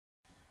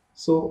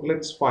So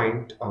let's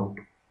find out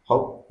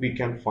how we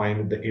can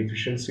find the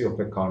efficiency of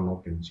a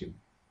Carnot engine.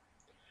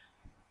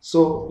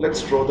 So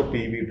let's draw the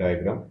PV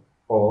diagram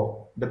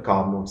or the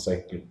Carnot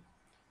cycle.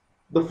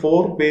 The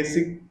four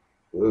basic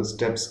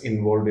steps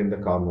involved in the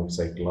Carnot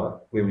cycle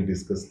are, we will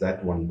discuss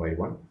that one by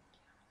one.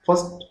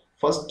 First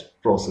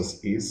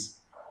process is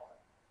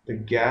the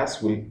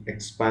gas will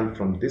expand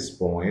from this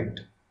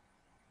point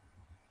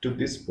to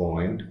this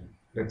point.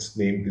 Let's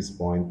name this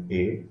point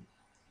A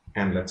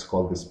and let's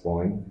call this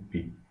point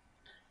B.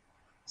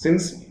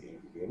 Since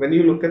when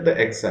you look at the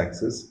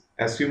x-axis,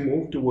 as you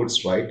move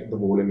towards right, the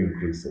volume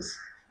increases.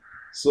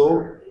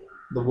 So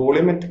the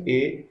volume at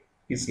A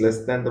is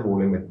less than the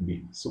volume at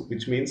B. So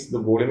which means the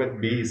volume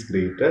at B is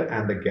greater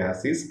and the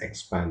gas is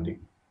expanding.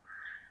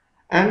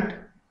 And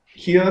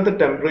here the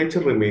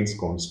temperature remains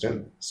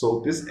constant.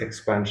 So this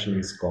expansion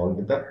is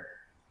called the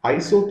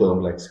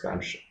isothermal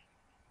expansion.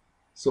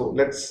 So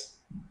let's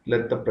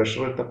let the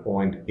pressure at the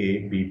point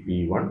A be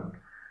P1,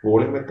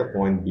 volume at the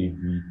point B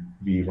be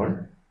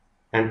V1,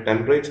 and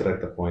temperature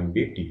at the point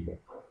B T1.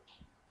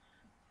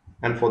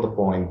 And for the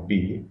point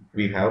B,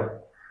 we have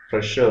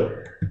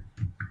pressure.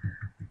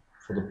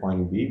 For the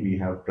point B, we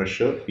have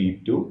pressure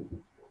P2,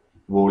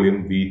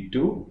 volume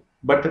V2,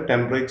 but the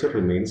temperature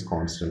remains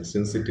constant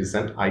since it is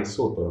an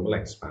isothermal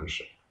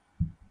expansion.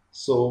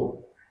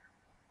 So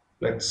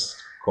let's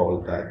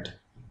call that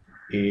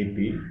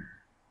AB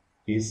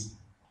is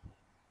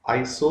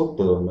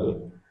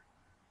isothermal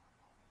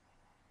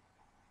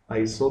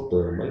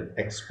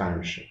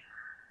expansion.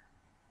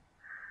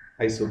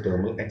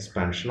 Isothermal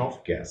expansion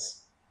of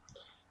gas.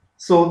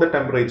 So the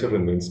temperature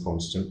remains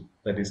constant,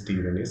 that is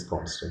T1 is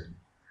constant.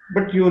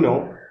 But you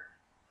know,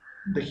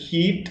 the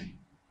heat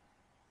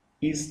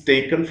is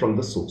taken from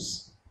the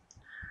source.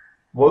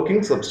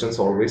 Working substance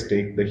always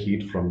take the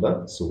heat from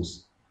the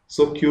source.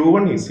 So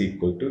Q1 is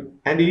equal to,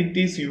 and it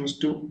is used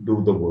to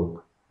do the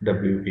work,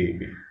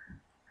 WAB.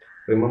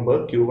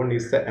 Remember, Q1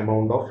 is the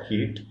amount of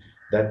heat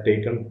that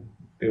taken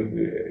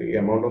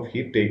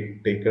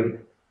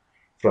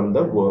from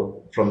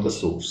the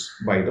source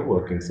by the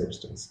working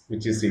substance,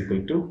 which is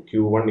equal to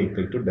Q1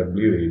 equal to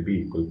WAB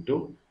equal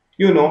to,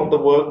 you know, the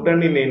work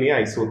done in any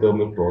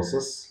isothermal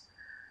process.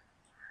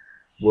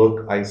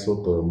 Work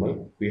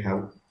isothermal, we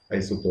have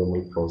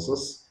isothermal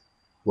process,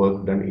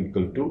 work done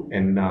equal to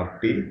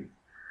nRT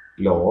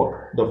log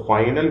the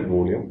final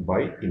volume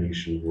by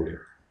initial volume.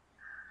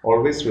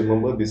 Always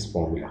remember this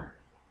formula.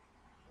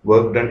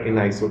 Work done in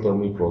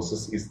isothermal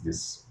process is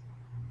this.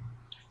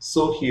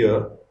 So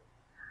here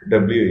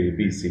WAB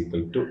is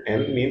equal to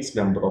N means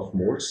number of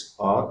moles,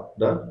 R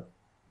the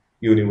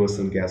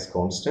universal gas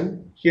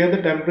constant. Here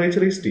the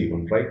temperature is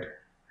T1, right?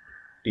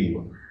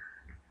 T1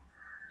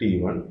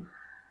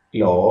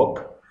 log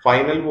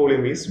final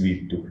volume is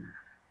V2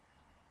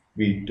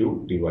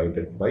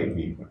 divided by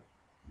V1.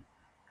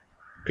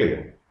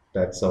 Clear?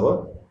 That's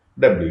our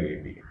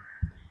WAB.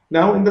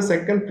 Now in the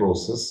second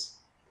process,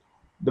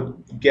 the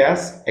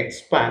gas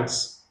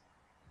expands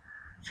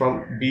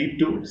from B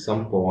to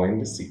some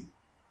point C.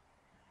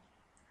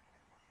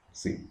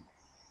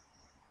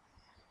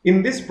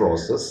 In this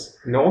process,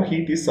 no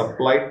heat is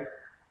supplied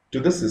to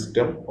the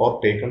system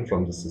or taken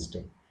from the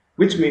system,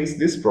 which means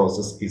this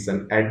process is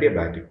an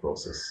adiabatic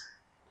process.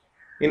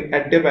 In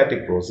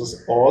adiabatic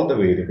process, all the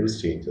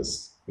variables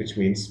changes, which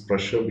means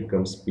pressure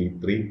becomes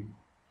P3,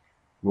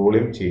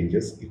 volume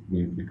changes, it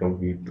will become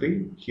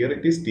V3. Here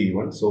it is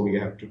T1, so we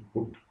have to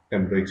put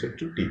temperature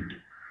to T2.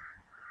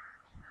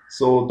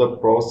 So the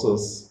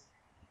process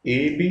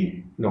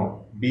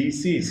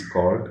BC is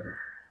called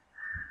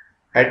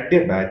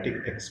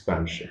adiabatic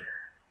expansion.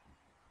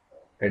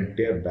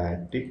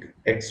 Adiabatic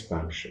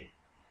expansion.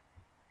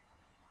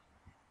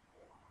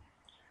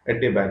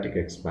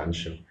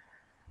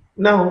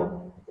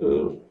 Now,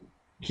 no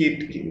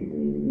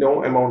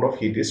amount of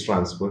heat is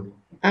transferred,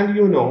 and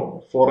you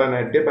know, for an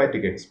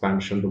adiabatic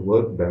expansion, the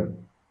work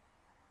done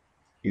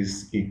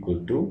is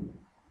equal to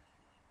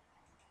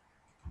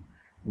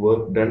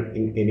work done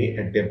in any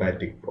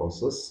adiabatic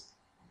process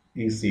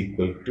is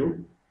equal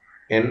to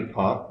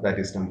nR, that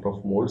is number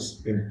of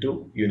moles,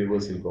 into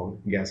universal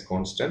gas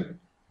constant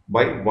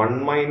by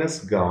 1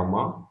 minus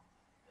gamma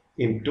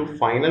into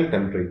final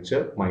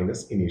temperature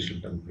minus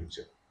initial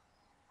temperature.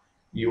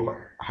 You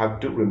have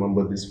to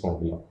remember this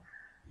formula.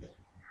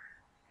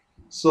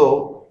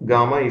 So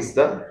gamma is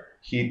the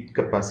heat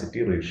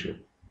capacity ratio.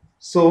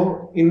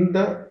 So in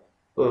the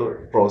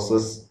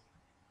process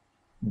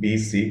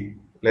BC,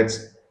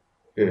 let's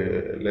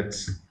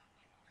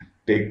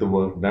take the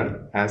work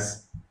done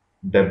as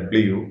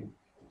WBC,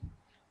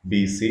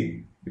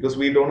 because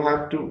we don't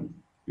have to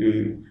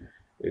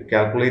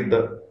calculate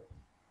the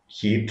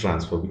heat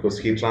transfer, because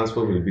heat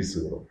transfer will be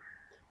 0.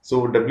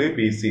 So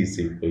WBC is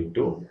equal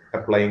to,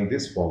 applying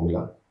this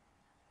formula,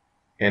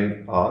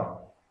 nR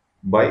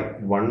by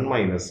 1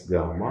 minus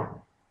gamma.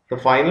 The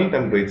final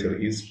temperature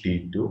is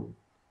T2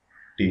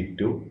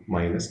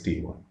 minus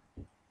T1.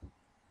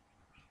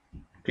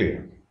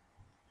 Clear?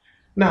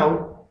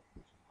 Now,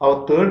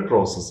 our third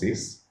process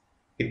is,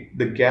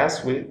 the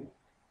gas will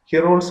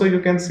Here also you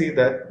can see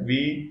that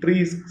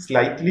V3 is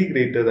slightly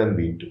greater than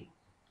V2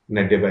 in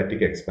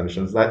adiabatic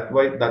expansions.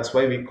 That's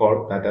why we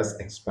call that as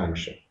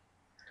expansion.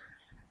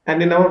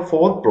 And in our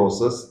fourth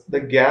process,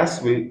 the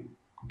gas will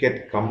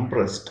get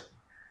compressed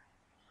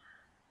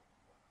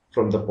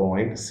from the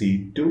point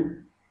C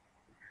to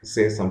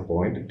say some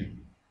point D.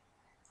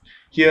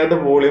 Here the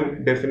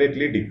volume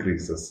definitely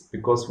decreases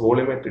because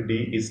volume at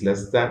D is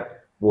less than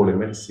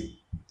volume at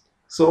C.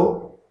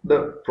 So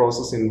the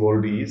process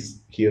involved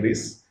is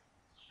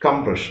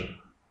compression.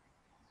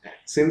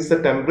 Since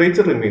the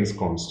temperature remains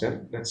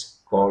constant,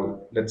 let's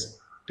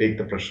take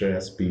the pressure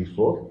as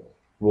P4,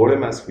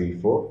 volume as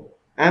V4,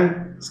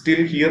 and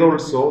still here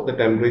also the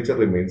temperature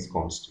remains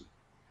constant.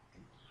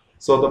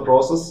 So the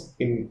process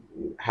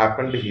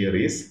happened here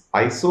is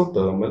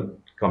isothermal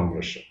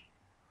compression.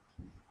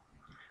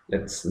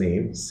 Let's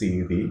name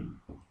CD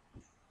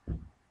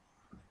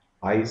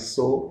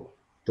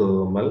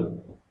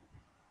isothermal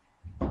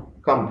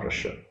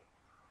compression.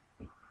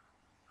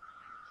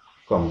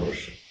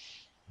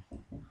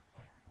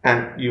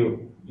 And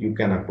you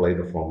can apply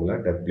the formula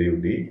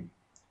WD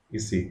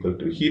is equal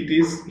to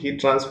heat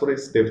transfer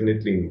is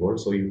definitely involved,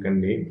 so you can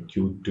name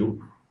Q2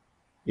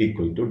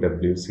 equal to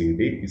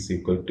WCD is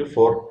equal to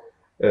for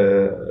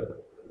the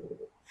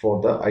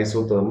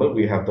isothermal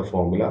we have the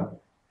formula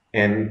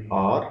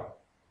NR,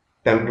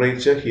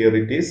 temperature here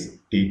it is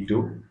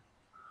T2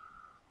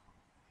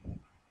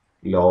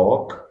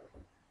 log,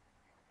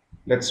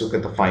 let's look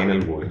at the final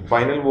volume.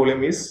 Final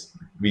volume is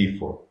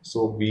V4.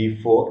 So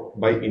V4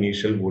 by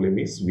initial volume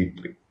is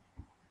V3.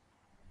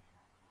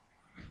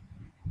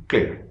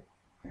 Clear.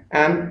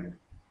 And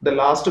the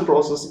last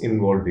process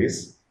involved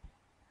is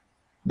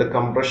the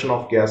compression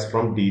of gas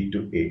from D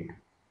to A,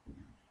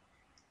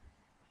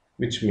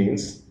 which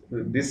means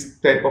this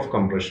type of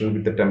compression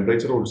with the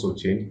temperature also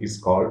change is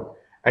called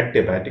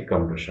adiabatic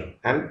compression.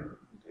 And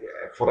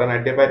for an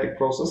adiabatic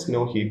process,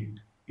 no heat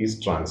is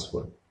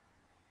transferred.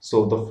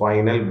 So the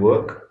final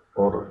work,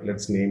 or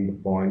let's name the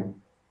point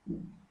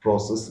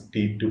process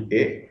T to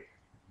A,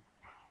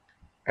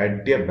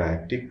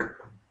 adiabatic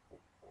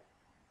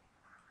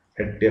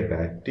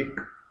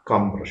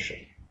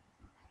compression.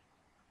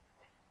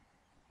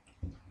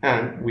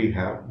 And we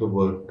have the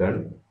work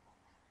done.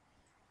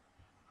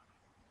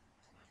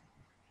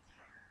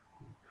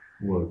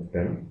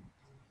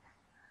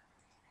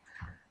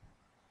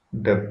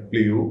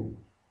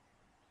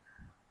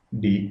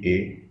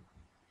 WdA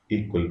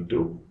equal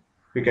to,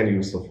 we can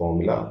use the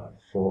formula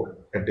for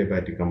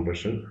adiabatic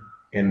compression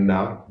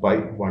NR by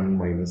 1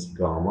 minus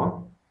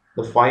gamma.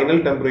 The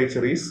final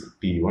temperature is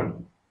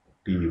T1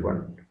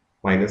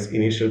 minus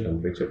initial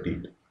temperature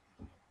T2.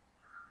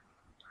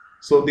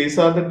 So these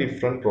are the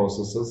different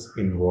processes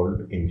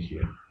involved in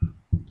here.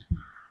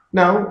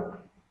 Now,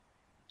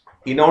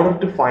 in order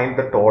to find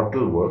the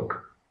total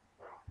work,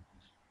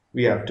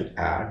 we have to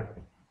add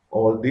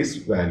all these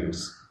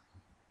values.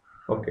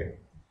 Okay.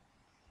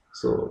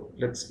 So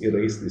let's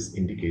erase this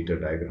indicator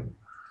diagram.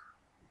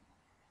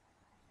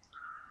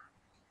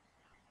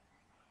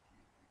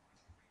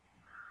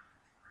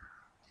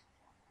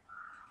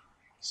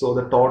 So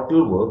the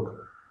total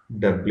work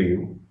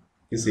W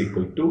is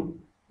equal to,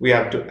 we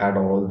have to add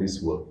all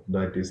this work,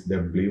 that is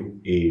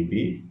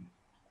WAB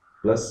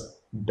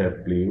plus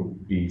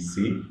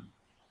WBC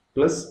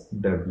plus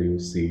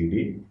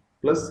WCD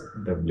plus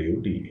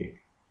WDA,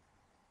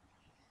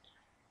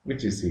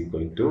 which is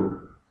equal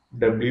to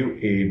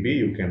WAB,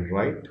 you can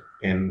write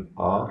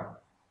NR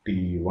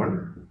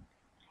T1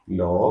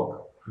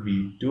 log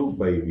V2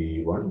 by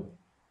V1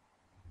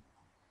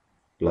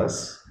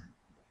 plus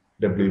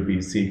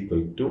WBC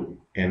equal to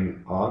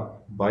NR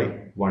by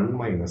 1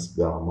 minus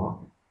gamma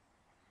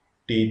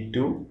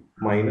T2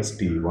 minus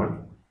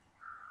T1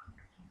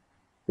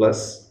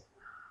 plus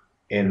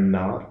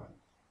NR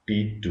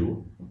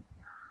T2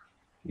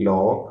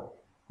 log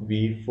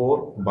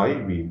V4 by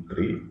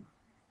V3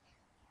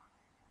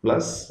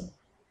 plus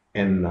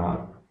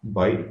NR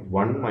by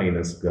 1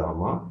 minus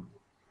gamma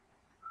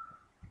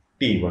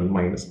T1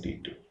 minus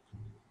T2.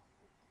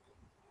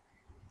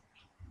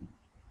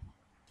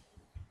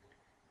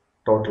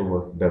 Total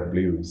work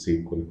W is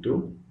equal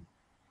to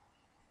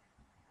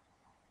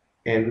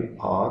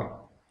NR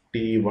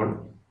T1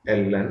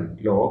 ln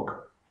log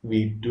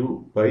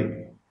V2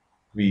 by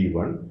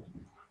V1.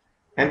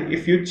 And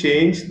if you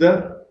change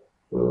the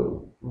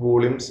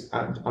volumes,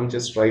 I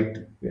just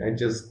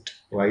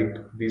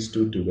write these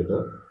two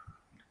together.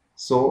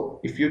 So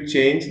if you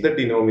change the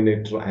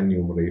denominator and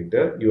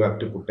numerator, you have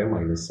to put a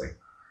minus sign.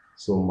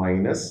 So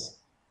minus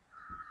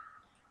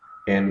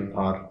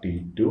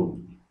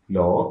nRT2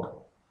 log,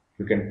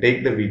 you can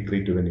take the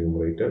V3 to the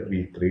numerator,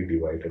 V3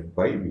 divided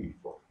by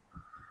V4.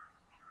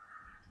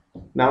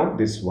 Now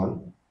this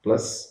one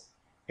plus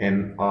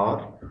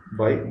NR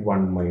by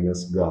 1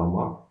 minus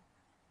gamma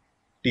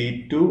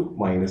T2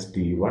 minus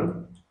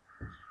T1.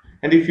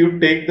 And if you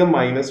take the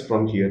minus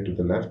from here to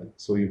the left,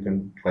 so you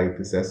can write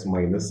this as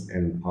minus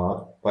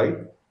NR by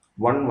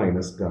 1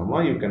 minus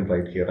gamma, you can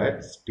write here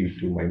as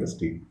T2 minus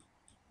T.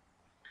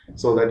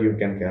 So that you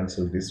can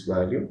cancel this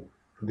value.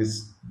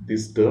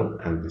 this term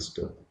and this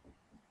term.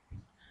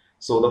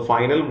 So the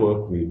final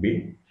work will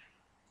be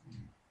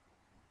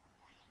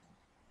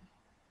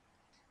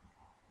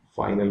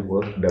final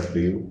work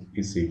W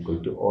is equal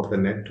to, or the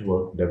net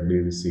work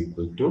W is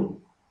equal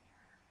to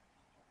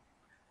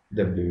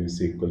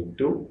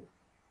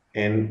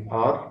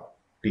NR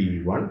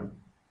T1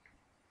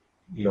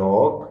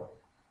 log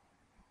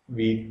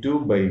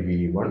V2 by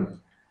V1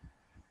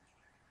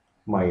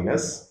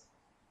 minus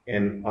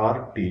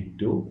NR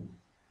T2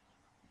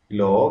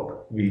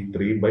 log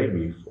V3 by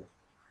V4.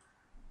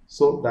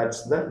 So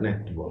that's the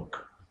net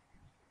work.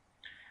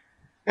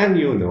 And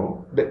you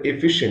know the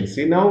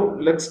efficiency. Now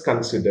let's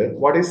consider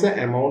what is the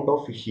amount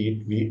of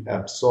heat we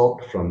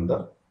absorbed from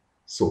the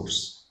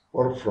source,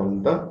 or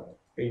from the,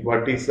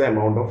 what is the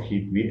amount of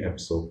heat we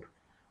absorbed.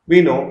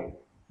 We know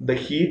the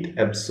heat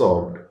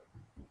absorbed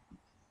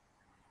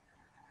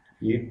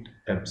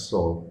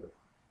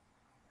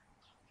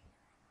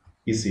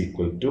is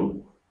equal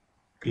to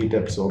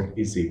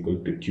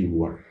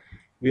Q1.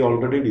 We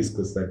already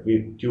discussed that.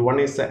 Q1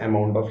 is the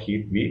amount of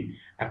heat we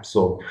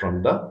absorb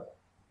from the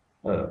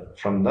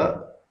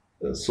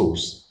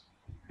source,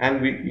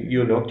 and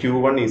you know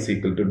Q1 is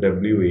equal to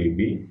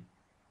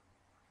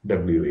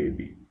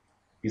WAB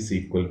is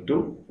equal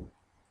to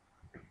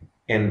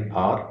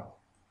NR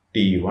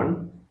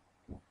T1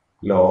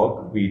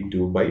 log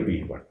V2 by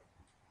V1.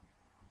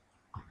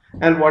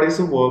 And what is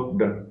the work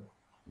done?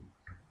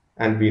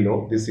 And we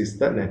know this is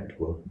the net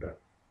work done.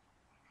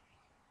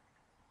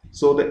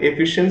 So the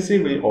efficiency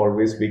will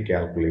always be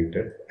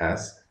calculated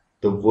as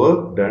the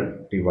work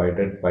done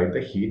divided by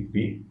the heat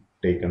we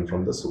taken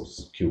from the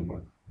source,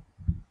 Q1.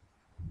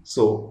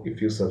 So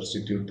if you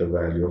substitute the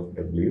value of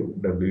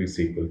W is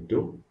equal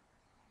to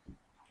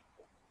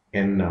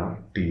NR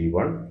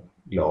T1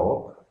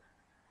 log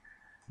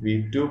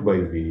V2 by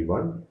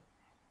V1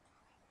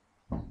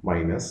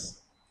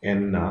 minus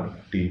NR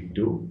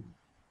T2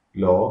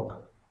 log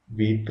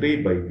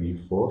V3 by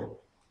V4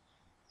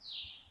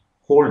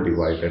 whole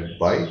divided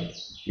by,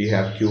 we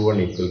have Q1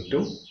 equal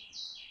to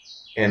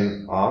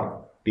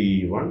NR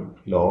T1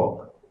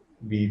 log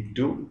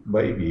V2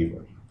 by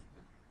V1.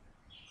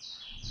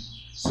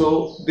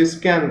 So this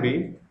can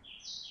be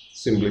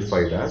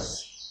simplified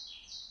as,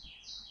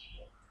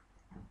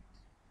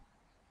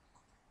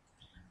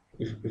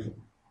 if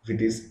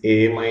it is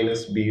A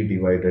minus B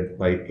divided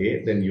by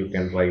A, then you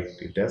can write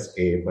it as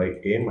A by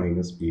A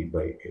minus B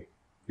by A,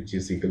 which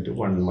is equal to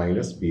 1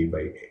 minus B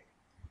by A.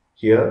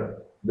 Here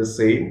the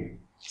same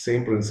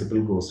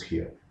principle goes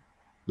here.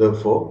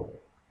 Therefore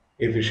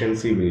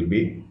efficiency will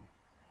be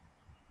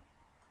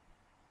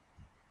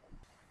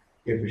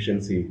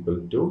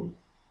equal to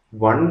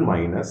 1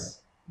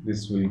 minus,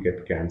 this will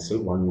get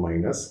cancelled, 1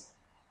 minus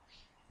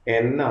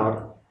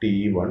NR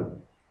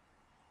T1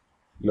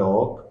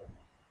 log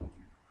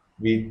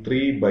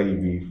V3 by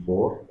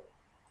V4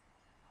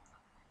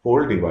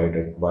 whole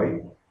divided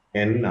by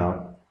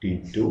NR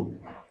T2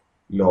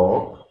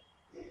 log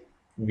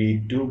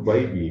V2 by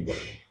V1.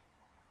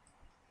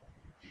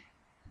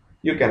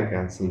 You can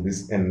cancel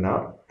this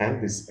NR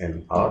and this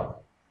NR.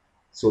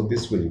 So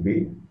this will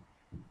be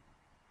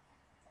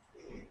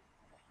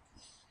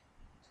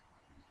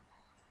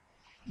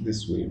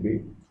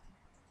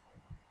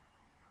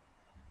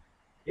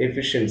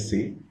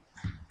efficiency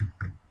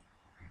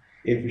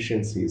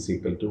is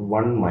equal to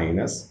 1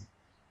 minus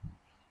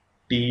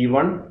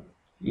T1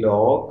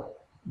 log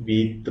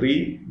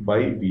V3 by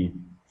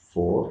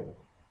V4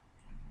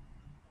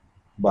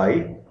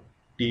 by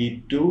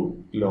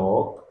T2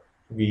 log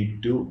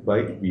V2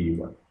 by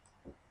V1.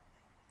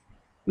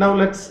 Now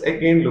let's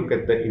again look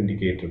at the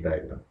indicator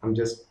diagram. I'm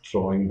just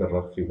drawing the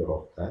rough figure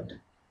of that.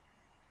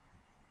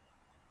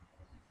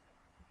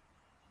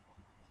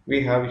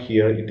 We have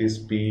here, it is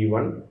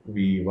P1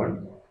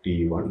 V1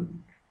 T1.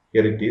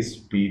 Here it is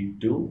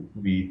P2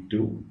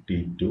 V2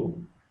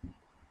 T2.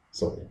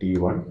 Sorry,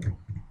 T1.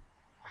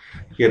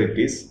 Here it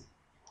is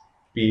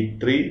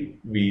P3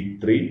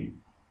 V3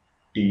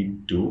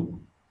 T2.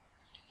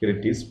 Here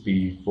it is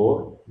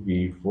P4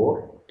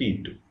 V4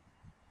 T2.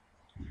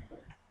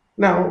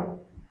 Now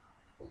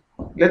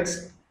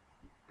let's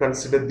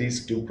consider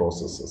these two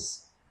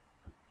processes,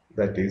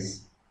 that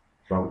is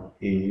from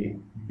A,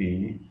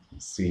 B,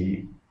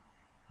 C,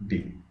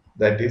 D,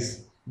 that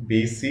is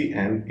BC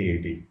and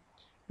AD.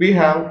 We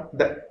have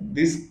that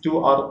these two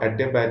are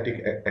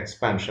adiabatic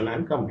expansion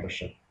and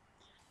compression.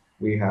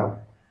 We have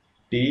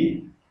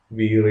T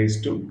V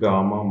raised to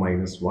gamma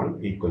minus 1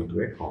 equal to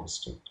a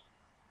constant.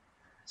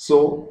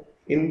 So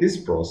in this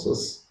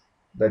process,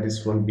 that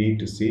is from B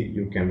to C,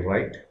 you can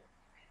write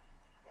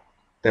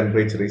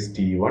temperature is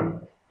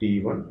T1,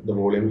 the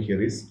volume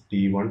here is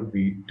T1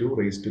 V2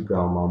 raised to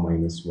gamma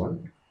minus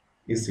 1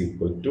 is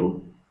equal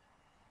to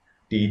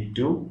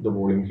T2, the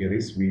volume here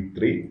is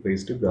V3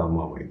 raised to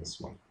gamma minus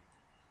 1.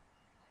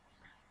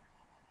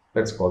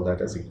 Let's call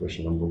that as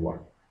equation number 1.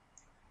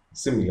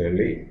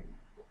 Similarly,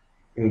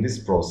 in this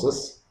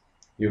process,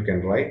 you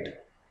can write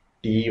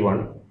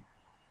T1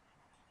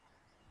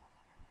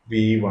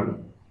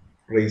 V1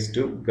 raised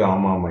to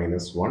gamma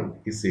minus 1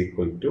 is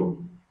equal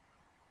to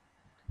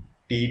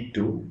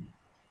T2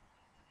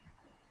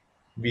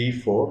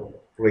 V4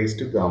 raised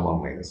to gamma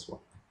minus 1.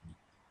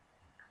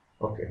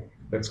 Okay,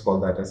 let's call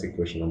that as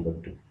equation number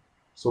 2.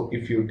 So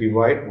if you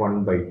divide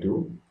 1 by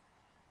 2,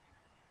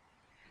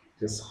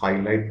 just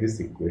highlight this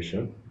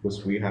equation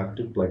because we have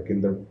to plug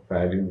in the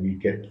value we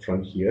get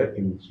from here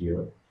in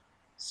here.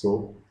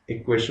 So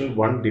equation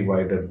 1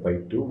 divided by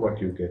 2,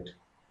 what you get?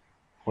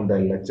 On the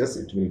LHS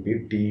it will be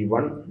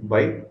T1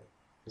 by,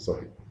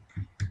 sorry,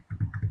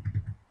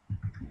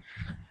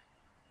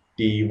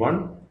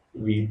 T1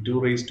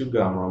 V2 raised to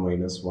gamma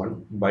minus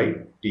 1 by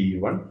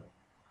T1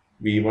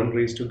 V1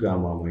 raised to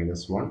gamma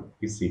minus 1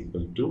 is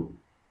equal to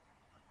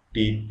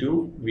T2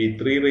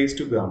 V3 raised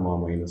to gamma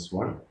minus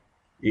 1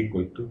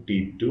 equal to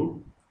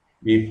T2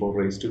 V4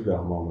 raised to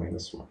gamma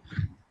minus 1.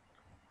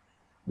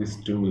 This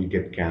 2 will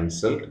get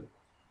cancelled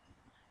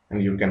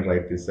and you can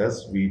write this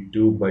as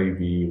V2 by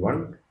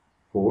V1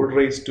 whole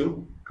raised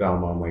to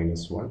gamma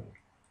minus 1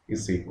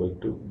 is equal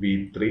to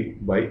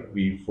V3 by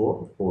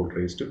V4 whole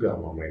raised to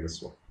gamma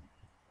minus 1.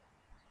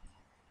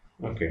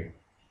 Okay,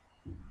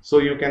 so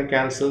you can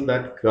cancel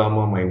that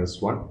gamma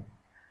minus 1.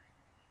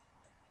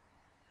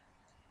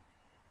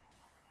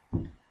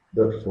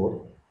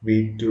 Therefore,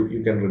 V2,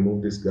 you can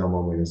remove this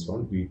gamma minus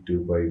 1,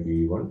 V2 by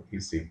V1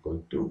 is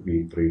equal to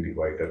V3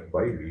 divided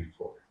by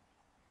V4.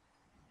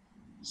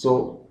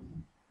 So,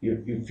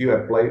 if you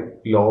apply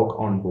log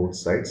on both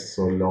sides,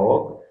 so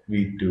log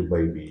V2 by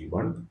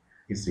V1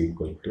 is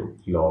equal to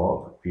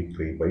log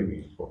V3 by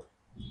V4.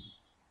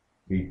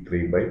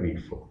 V3 by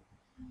V4.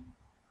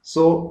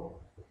 So,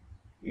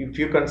 if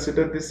you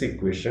consider this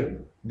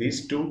equation,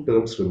 these two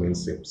terms remain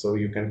same. So,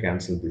 you can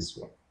cancel this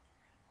one.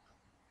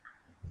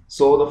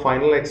 So the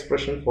final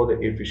expression for the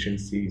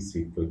efficiency is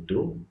equal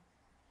to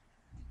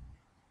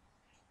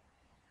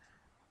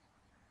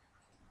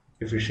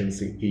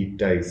efficiency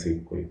eta is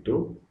equal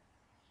to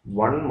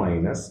 1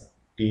 minus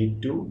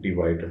T2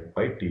 divided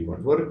by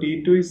T1, where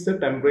T2 is the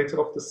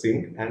temperature of the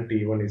sink and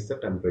T1 is the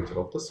temperature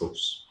of the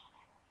source,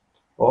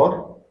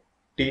 or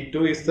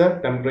T2 is the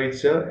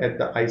temperature at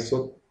the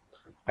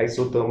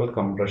isothermal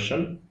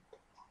compression,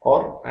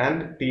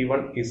 and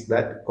T1 is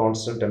that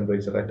constant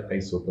temperature at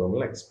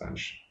isothermal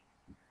expansion.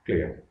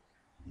 Clear?